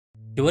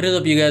Yo, what is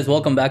up, you guys?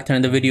 Welcome back to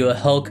another video,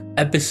 Helck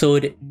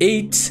episode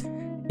 8.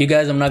 You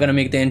guys, I'm not gonna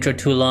make the intro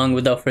too long.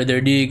 Without further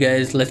ado, you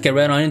guys, let's get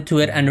right on into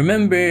it. And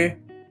remember,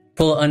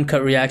 full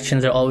uncut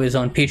reactions are always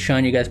on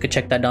Patreon. You guys could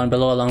check that down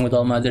below along with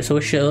all my other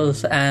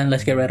socials. And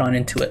let's get right on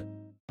into it.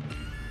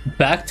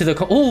 Back to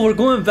the oh, we're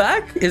going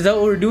back? Is that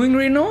what we're doing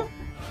right now?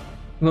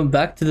 We're going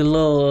back to the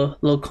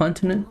little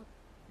continent.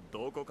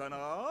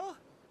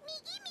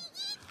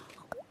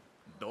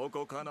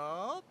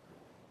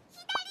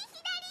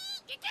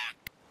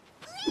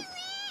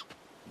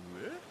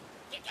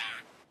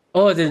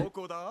 Oh,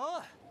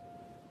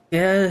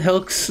 yeah,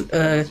 Helck's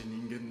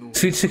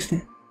Sweet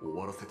 16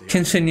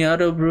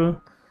 Quinceañera, bro.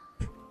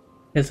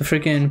 It's a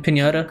freaking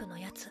pinata.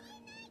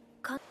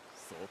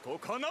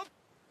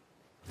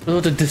 Oh,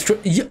 the destroy.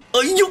 Yo,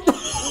 yo. What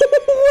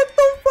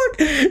the fuck?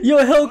 Yo,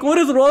 Helck, what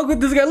is wrong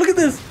with this guy? Look at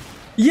this.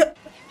 Yeah.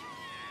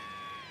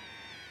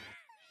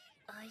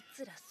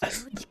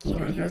 This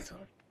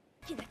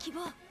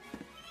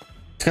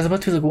guy's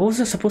about to be like, what was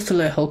I supposed to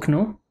let Helck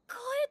know?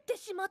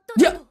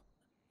 Yeah.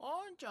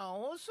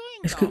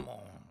 It's good.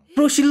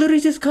 Bro, she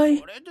literally just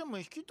died.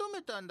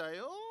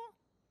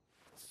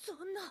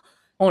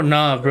 Oh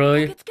nah,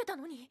 bro.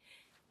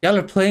 Y'all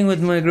are playing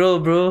with my girl,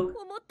 bro.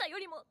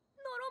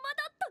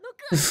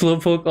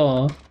 Slowpoke,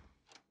 aw.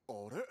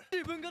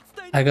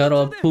 I got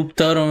all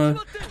pooped out on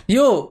my...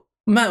 Yo,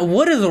 man,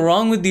 what is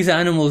wrong with these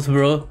animals,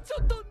 bro?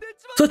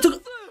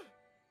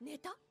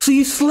 So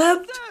you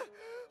slept?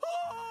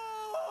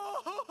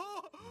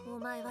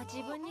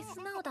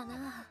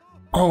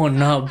 Oh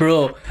no,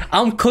 bro.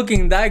 I'm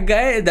cooking that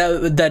guy,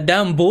 that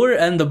damn boar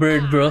and the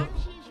bird, bro.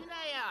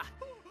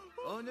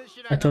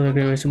 I told her a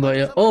great reason about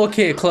you. Oh,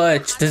 okay,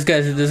 clutch. This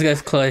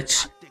guy's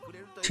clutch.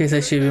 She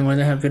said she'd be more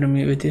than happy to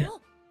meet with you.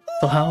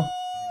 So how?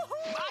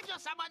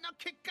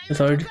 It's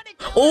hard.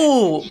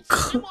 Oh,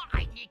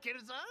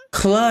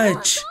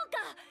 clutch.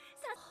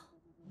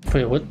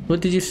 Wait,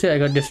 what did you say? I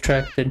got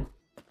distracted.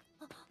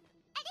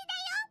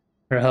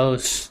 Her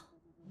house.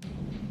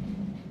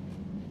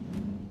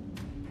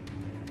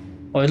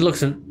 Oh, it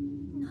looks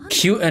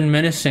cute and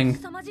menacing.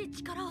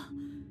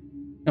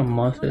 A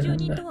monster in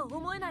there.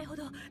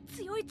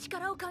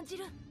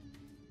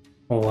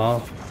 Oh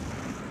wow.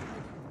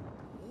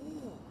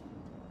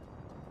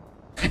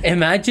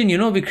 Imagine, you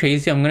know what'd be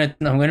crazy? I'm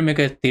gonna make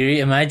a theory.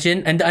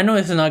 Imagine, and I know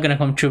this is not gonna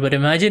come true, but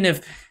imagine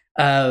if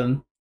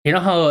you know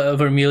how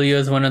Vermilio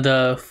is one of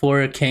the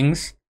 4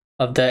 kings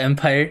of the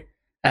empire.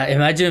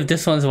 Imagine if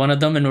this one's one of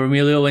them, and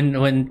Vermilio,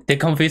 when they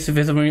come face to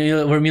face with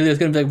Vermilio is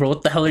gonna be like, bro,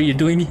 what the hell are you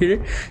doing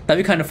here?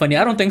 That'd be kind of funny.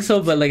 I don't think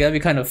so, but like that'd be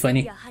kind of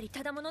funny.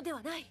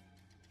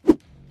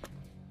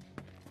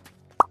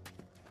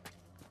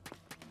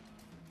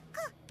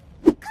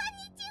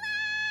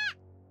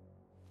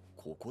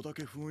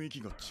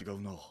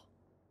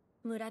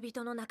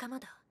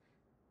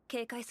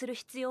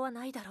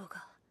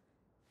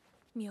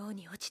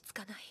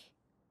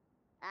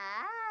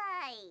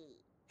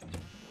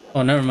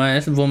 Oh, never mind.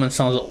 This woman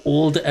sounds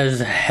old as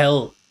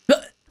hell.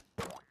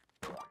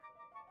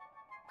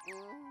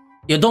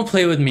 Yo, don't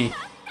play with me.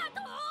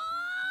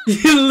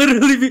 You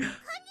literally be...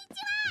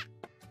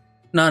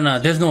 Nah,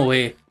 there's no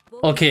way.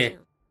 Okay.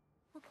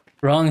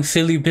 Wrong,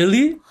 silly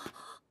Billy?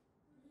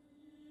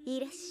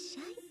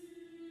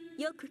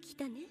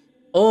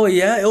 Oh,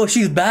 yeah? Oh,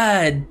 she's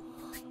bad.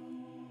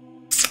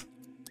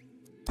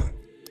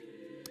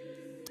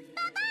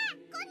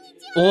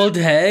 Old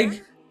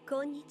hag?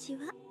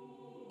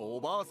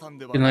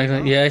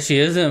 Yeah, she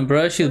isn't,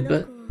 bro. She's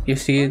bad. You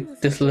see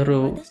this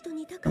little...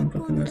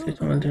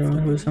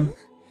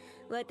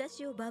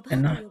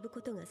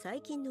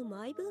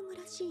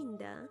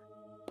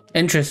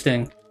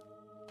 Interesting.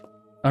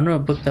 I don't know a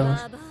book that was...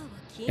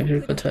 Maybe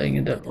for telling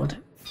you that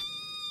one.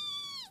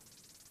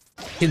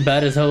 He's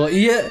bad as hell.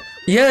 Yeah,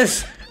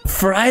 yes!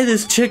 Fry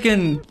this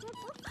chicken!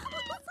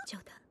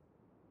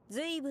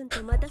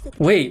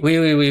 Wait.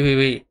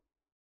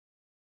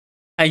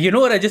 And you know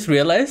what I just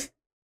realized?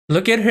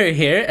 Look at her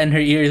hair and her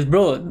ears,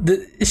 bro.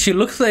 She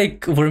looks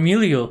like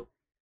Vermilio.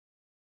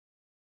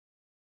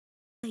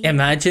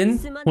 Imagine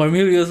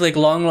Vermilio's like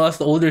long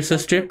lost older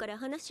sister.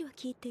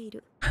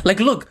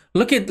 Like look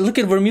at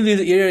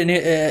Vermilio's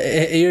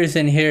ears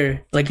and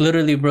hair. Like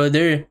literally, bro.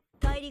 They're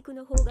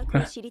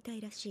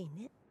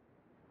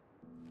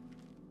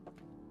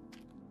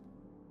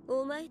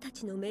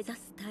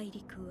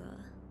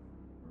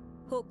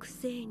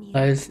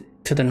lies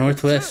to the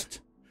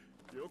northwest.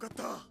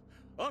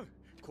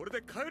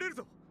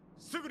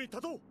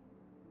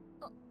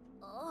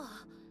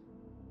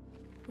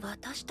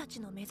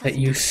 That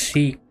you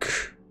seek.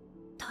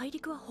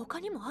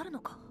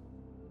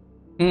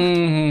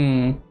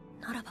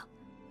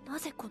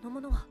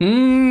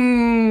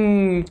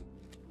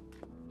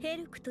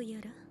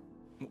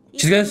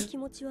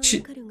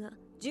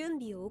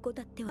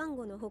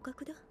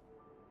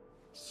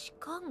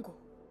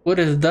 What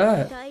is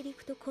that?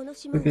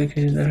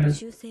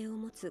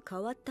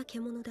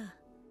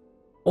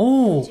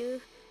 Oh.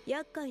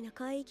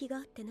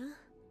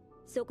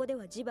 そこで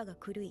は磁場が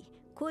狂い、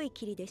濃い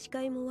霧で視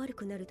界も悪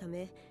くなるた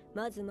め、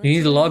You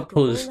need a log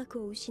pose.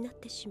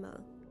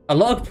 A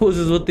log pose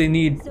is what they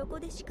need.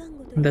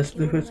 That's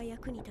the first.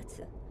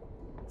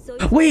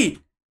 Wait!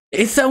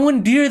 It's that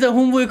one deer that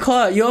homeboy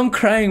caught. Yo, I'm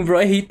crying, bro.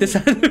 I hate this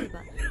anime.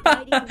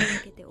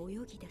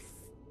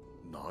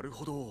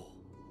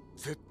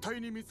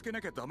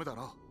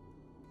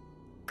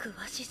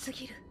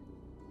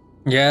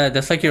 Yeah,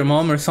 that's like your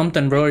mom or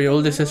something, bro. Your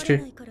older sister.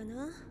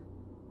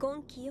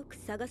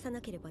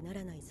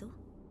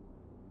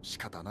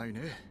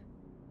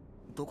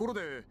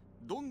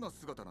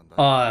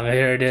 Oh,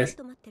 here it is.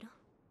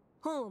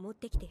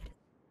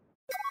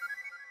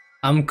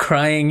 I'm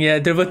crying. Yeah,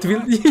 they're about to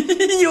be.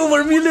 Yo,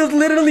 Vermilion's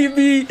literally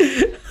me.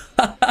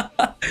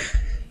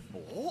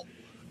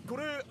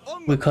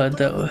 We caught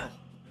that one.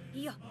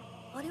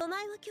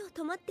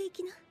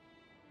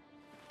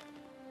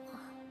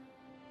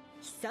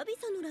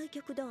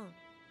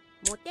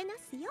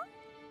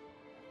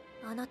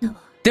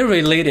 They're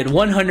related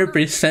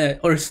 100%,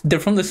 or they're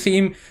from the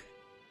same.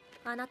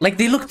 Like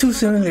they look too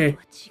similar.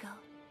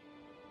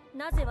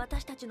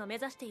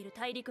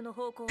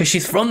 Cause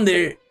she's from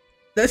there.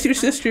 That's your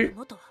sister.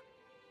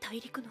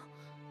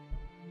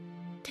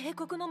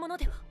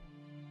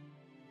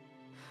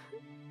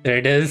 There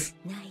it is.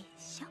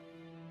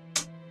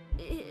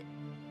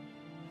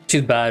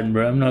 She's bad,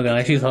 bro. I'm not gonna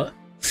lie. She's hot.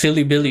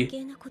 Silly Billy.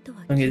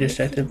 Don't get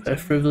distracted by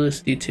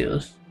frivolous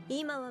details.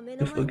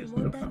 Focus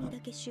on the problem.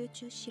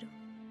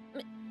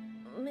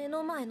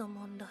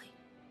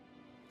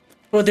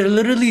 Bro, they're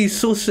literally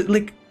so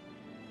like.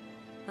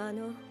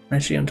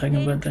 Actually, I'm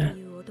talking about that.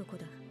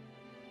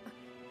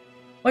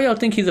 Why y'all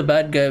think he's a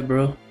bad guy,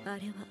 bro?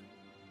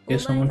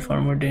 He's someone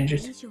far more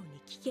dangerous.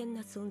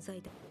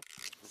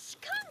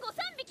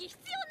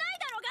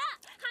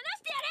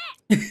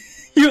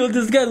 Yo,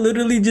 this guy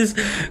literally just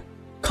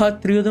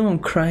caught 3 of them. I'm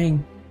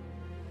crying.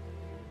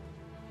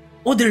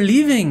 Oh, they're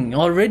leaving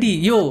already.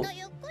 Yo,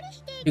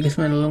 you can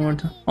spend a little more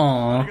time.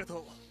 Aww.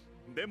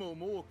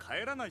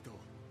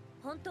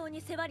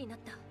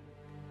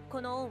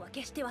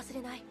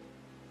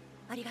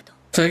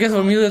 So I guess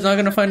Amelia's not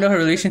gonna find out her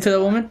relation to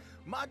that woman?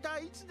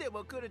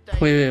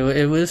 Wait,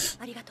 it was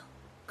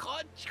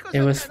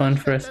fun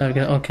for us, I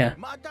guess. Okay.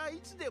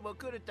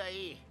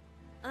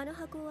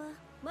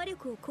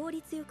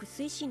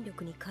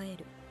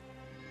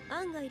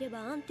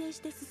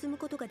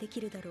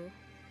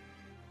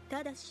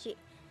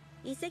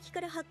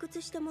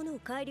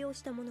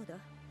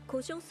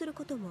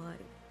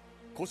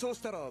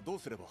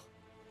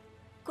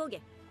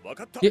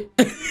 Yeah.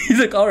 He's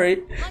like,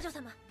 alright.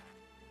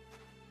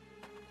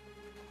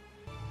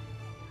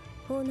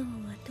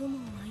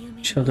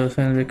 Shall those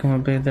finally become a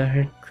blade that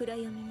hurt?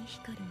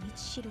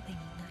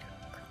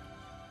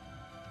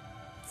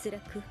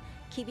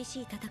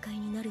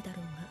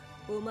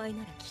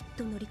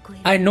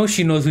 I know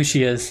she knows who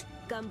she is.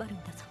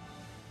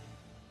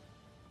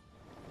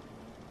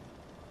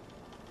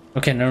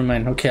 Okay, never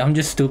mind. Okay, I'm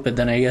just stupid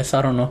then, I guess.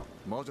 I don't know.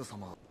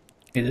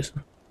 Hey, this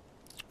one.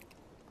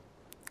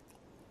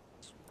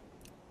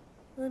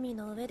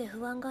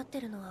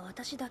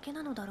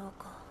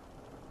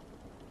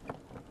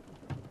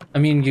 I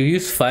mean, you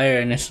use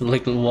fire and it's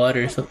like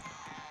water, so.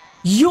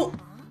 Yo!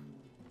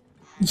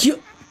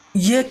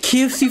 Yeah,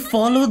 KFC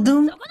followed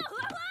them?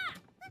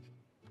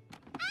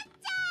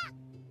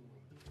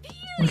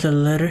 What's a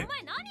letter?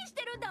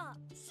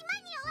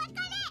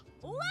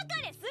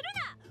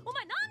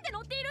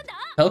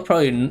 Helck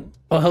probably.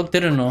 Oh, Helck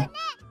didn't know.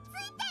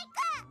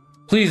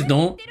 Please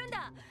don't.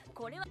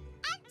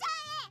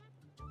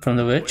 From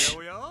the witch?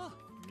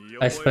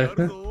 I expect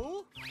it.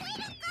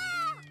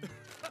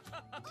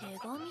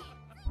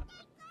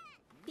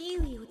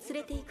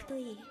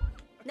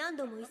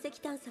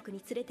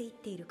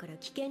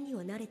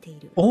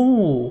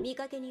 Oh.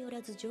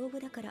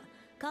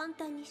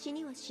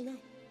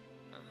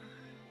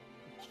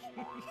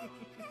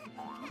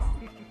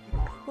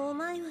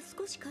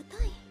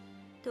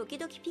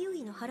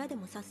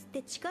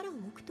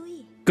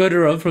 Good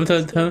rub from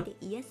time to time.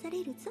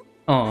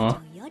 Aww.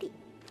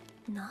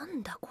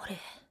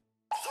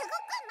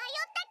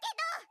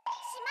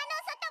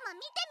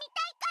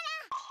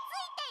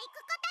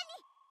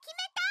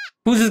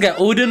 Who's this guy?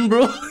 Odin,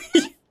 bro?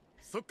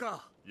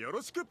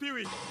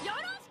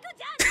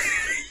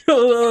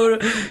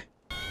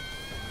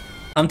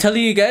 I'm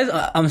telling you guys,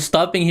 I'm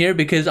stopping here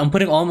because I'm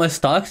putting all my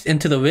stocks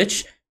into the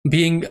witch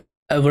being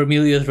a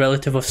Vermilia's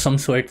relative of some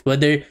sort.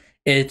 Whether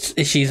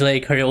she's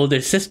like her older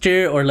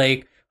sister or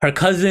like her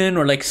cousin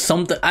or like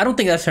something. I don't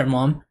think that's her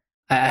mom.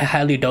 I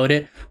highly doubt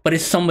it. But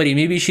it's somebody.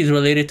 Maybe she's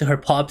related to her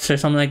pops or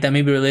something like that.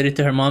 Maybe related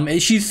to her mom.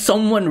 She's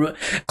someone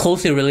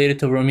closely related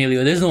to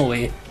Vermilia. There's no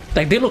way.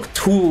 Like, they look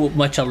too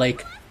much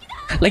alike.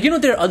 Like, you know,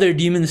 there are other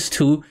demons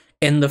too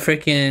in the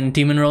freaking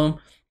demon realm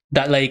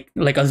that like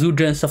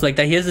Azudra and stuff like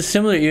that. He has the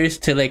similar ears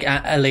to like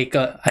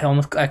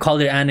I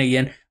called her Anna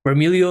again,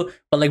 Vermilio.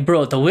 But like,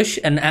 bro, the Wish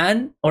and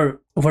Anne or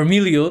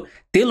Vermilio,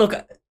 they look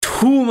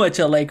too much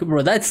alike,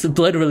 bro. That's the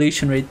blood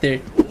relation right there.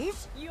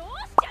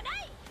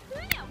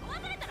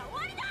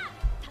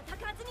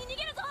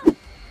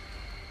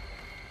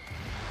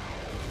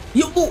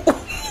 Yo.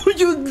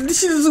 Yo,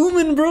 she's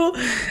zooming, bro.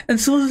 And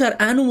so is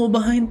that animal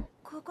behind.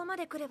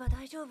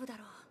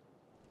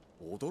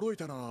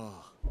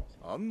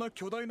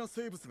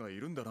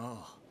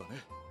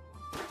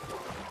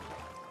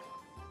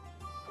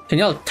 Can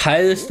y'all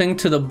tie this thing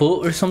to the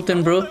boat or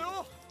something, bro?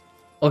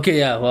 Okay,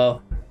 yeah,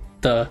 well,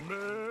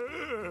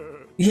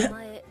 yeah, yeah,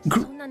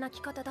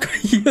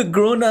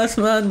 grown ass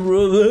man,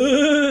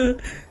 bro.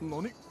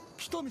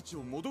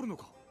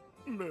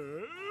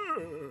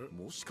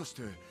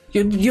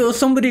 Yo,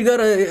 somebody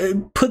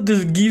gotta put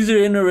this geezer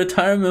in a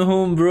retirement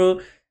home, bro.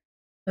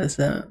 That's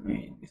that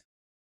mean.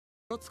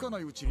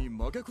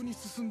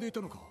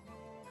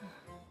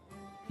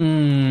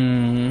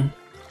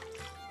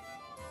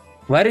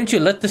 Why didn't you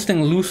let this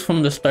thing loose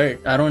from the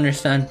start? I don't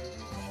understand.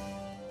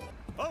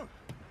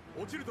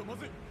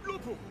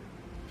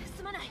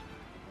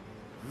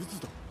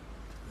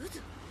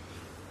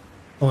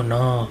 Oh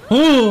no.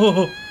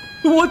 Oh,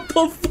 what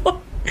the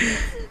fuck?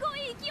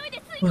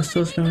 What's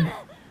so scary? I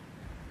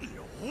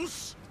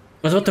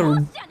was about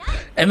to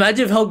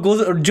imagine if Helck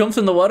goes or jumps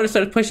in the water,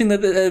 starts pushing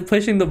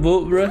the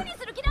boat, bro.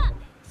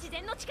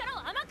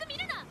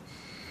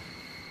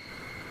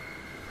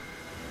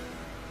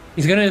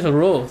 He's gonna just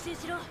roll.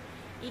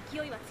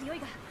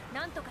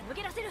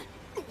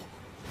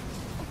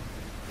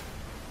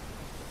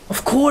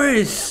 Of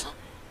course!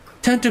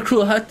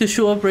 Tentacruel had to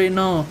show up right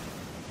now.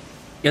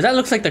 Yeah, that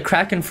looks like the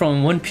Kraken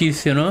from One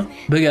Piece, you know?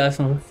 Big ass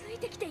one.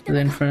 The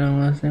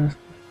Inferno last.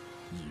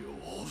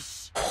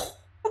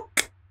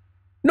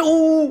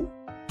 No!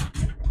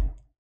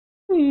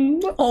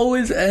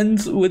 Always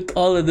ends with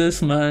all of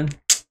this, man.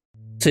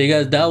 So you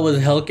guys, that was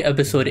Helck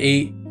episode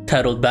 8,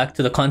 titled Back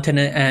to the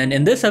Continent. And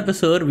in this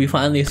episode, we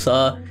finally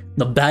saw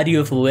the baddie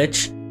of a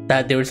witch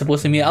that they were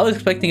supposed to meet. I was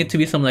expecting it to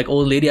be some like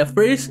old lady at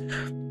first.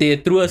 They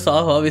threw us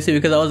off, obviously,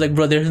 because I was like,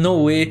 bro, there's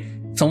no way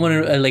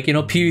someone like, you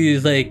know, Pee-wee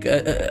is like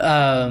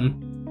the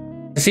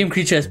same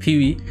creature as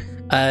Pee-wee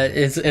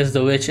is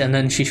the witch, and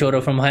then she showed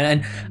up from behind.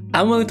 And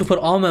I'm willing to put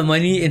all my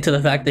money into the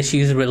fact that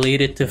she's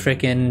related to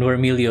freaking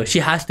Vermilio. She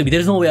has to be.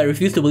 There's no way. I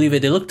refuse to believe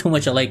it. They look too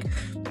much alike.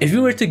 If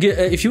you were to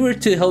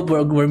help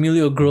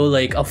Vermilio grow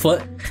like a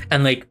foot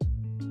and like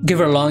give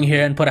her long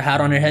hair and put a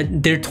hat on her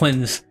head, they're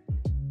twins.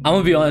 I'm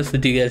gonna be honest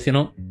with you guys, you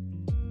know,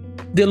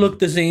 they look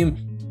the same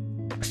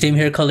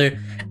hair color.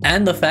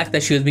 And the fact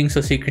that she was being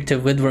so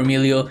secretive with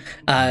Vermilio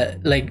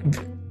like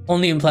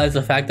only implies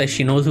the fact that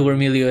she knows who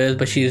Vermilio is,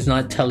 but she's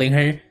not telling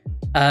her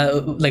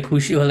like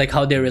who she, like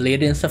how they're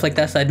related and stuff like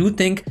that. So I do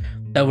think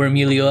that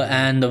Vermilio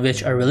and the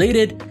witch are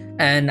related,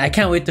 and I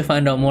can't wait to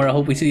find out more. I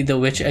hope we see the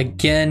witch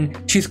again.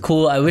 She's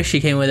cool. I wish she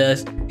came with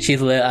us.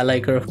 She's lit. I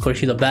like her. Of course,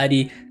 she's a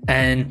baddie.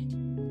 And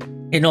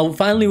you know,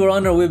 finally we're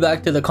on our way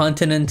back to the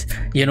continent,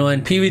 you know,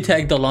 and Pee-wee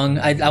tagged along.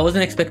 I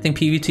wasn't expecting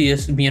Pee-wee to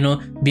just, you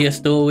know, be a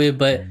stowaway,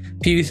 but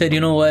Pee-wee said,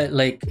 you know what,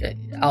 like,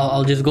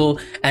 I'll just go.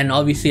 And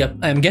obviously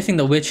I'm guessing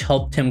the witch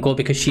helped him go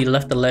because she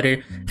left a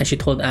letter and she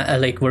told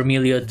like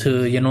Vermilio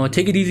to, you know,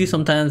 take it easy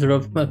sometimes,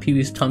 rub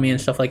Pee-wee's tummy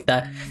and stuff like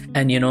that.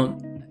 And you know,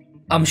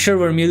 I'm sure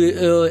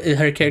Vermilio,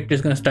 her character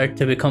is gonna start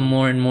to become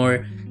more and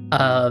more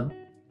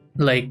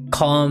like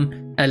calm,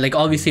 and like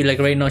obviously like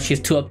right now she's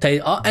too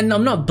uptight, and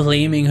I'm not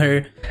blaming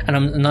her, and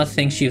I'm not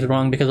saying she's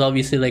wrong, because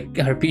obviously like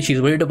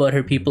she's worried about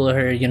her people,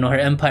 her, you know, her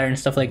empire and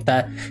stuff like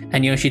that.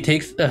 And you know, she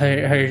takes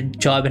her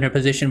job and her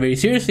position very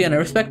seriously, and I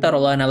respect that a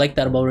lot, and I like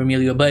that about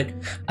Vermilio. But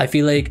I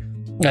feel like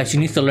she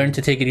needs to learn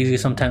to take it easy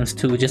sometimes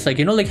too, just like,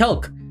 you know, like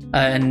Helck.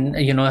 And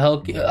you know,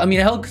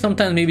 Helck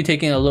sometimes maybe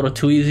taking it a little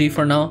too easy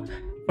for now.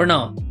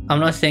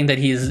 I'm not saying that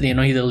he's, you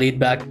know, he's a laid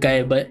back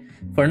guy, but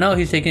for now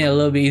he's taking it a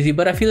little bit easy.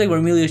 But I feel like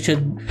Vermilio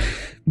should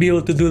be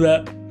able to do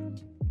that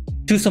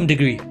to some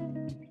degree,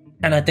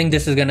 and I think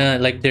this is gonna,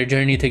 like, their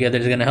journey together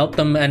is gonna help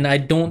them. And I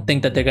don't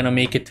think that they're gonna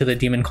make it to the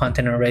demon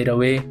continent right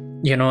away,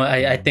 you know.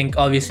 I think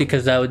obviously,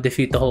 because that would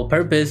defeat the whole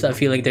purpose. I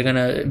feel like they're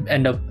gonna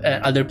end up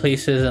at other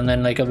places, and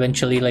then like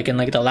eventually, like in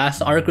like the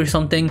last arc or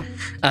something,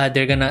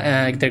 they're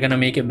gonna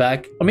make it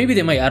back. Or maybe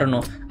they might, I don't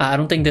know. I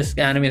don't think this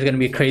anime is gonna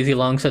be crazy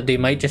long, so they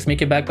might just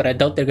make it back, but I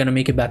doubt they're gonna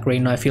make it back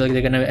right now. I feel like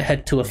they're gonna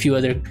head to a few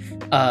other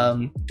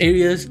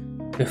areas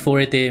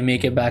before they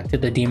make it back to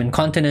the demon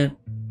continent,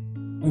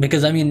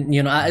 because I mean,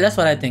 you know, that's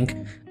what I think.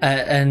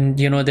 And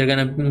you know, they're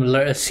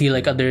gonna see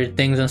like other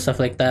things and stuff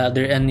like that.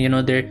 And you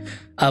know, their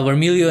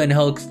Vermilio and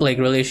Helck's like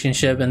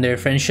relationship and their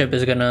friendship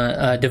is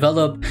gonna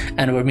develop,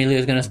 and Vermilio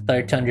is gonna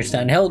start to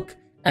understand Helck,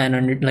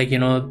 and like, you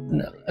know,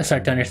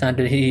 start to understand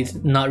that he's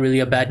not really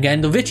a bad guy.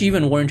 And the witch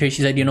even warned her.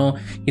 She said, you know,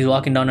 he's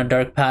walking down a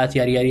dark path,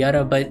 yada yada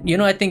yada. But you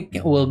know, I think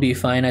we'll be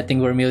fine. I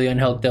think Vermilio and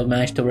Helck, they'll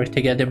manage to work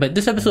together. But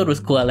this episode was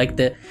cool. I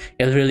liked it.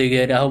 It was really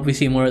good. I hope we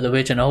see more of the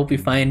witch, and I hope we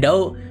find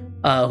out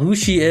who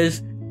she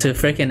is to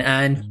freaking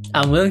Anne.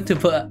 I'm willing to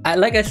put,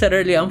 like I said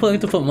earlier, I'm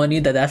willing to put money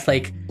that that's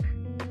like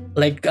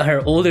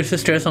her older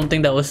sister or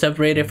something that was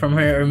separated from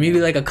her, or maybe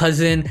like a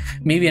cousin,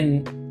 maybe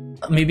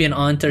an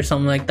aunt or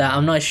something like that.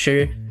 I'm not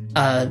sure.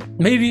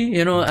 Maybe,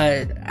 you know,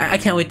 I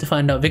can't wait to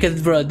find out, because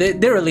bro,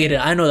 they're related.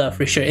 I know that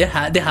for sure.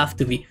 They have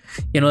to be,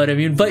 you know what I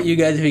mean. But you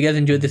guys, if you guys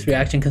enjoyed this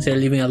reaction, consider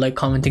leaving a like,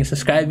 commenting,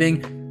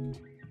 subscribing.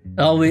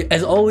 Always,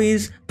 as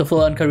always, the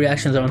full uncut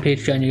reactions are on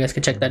Patreon. You guys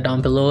can check that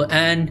down below.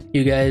 And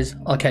you guys,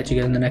 I'll catch you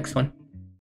guys in the next one.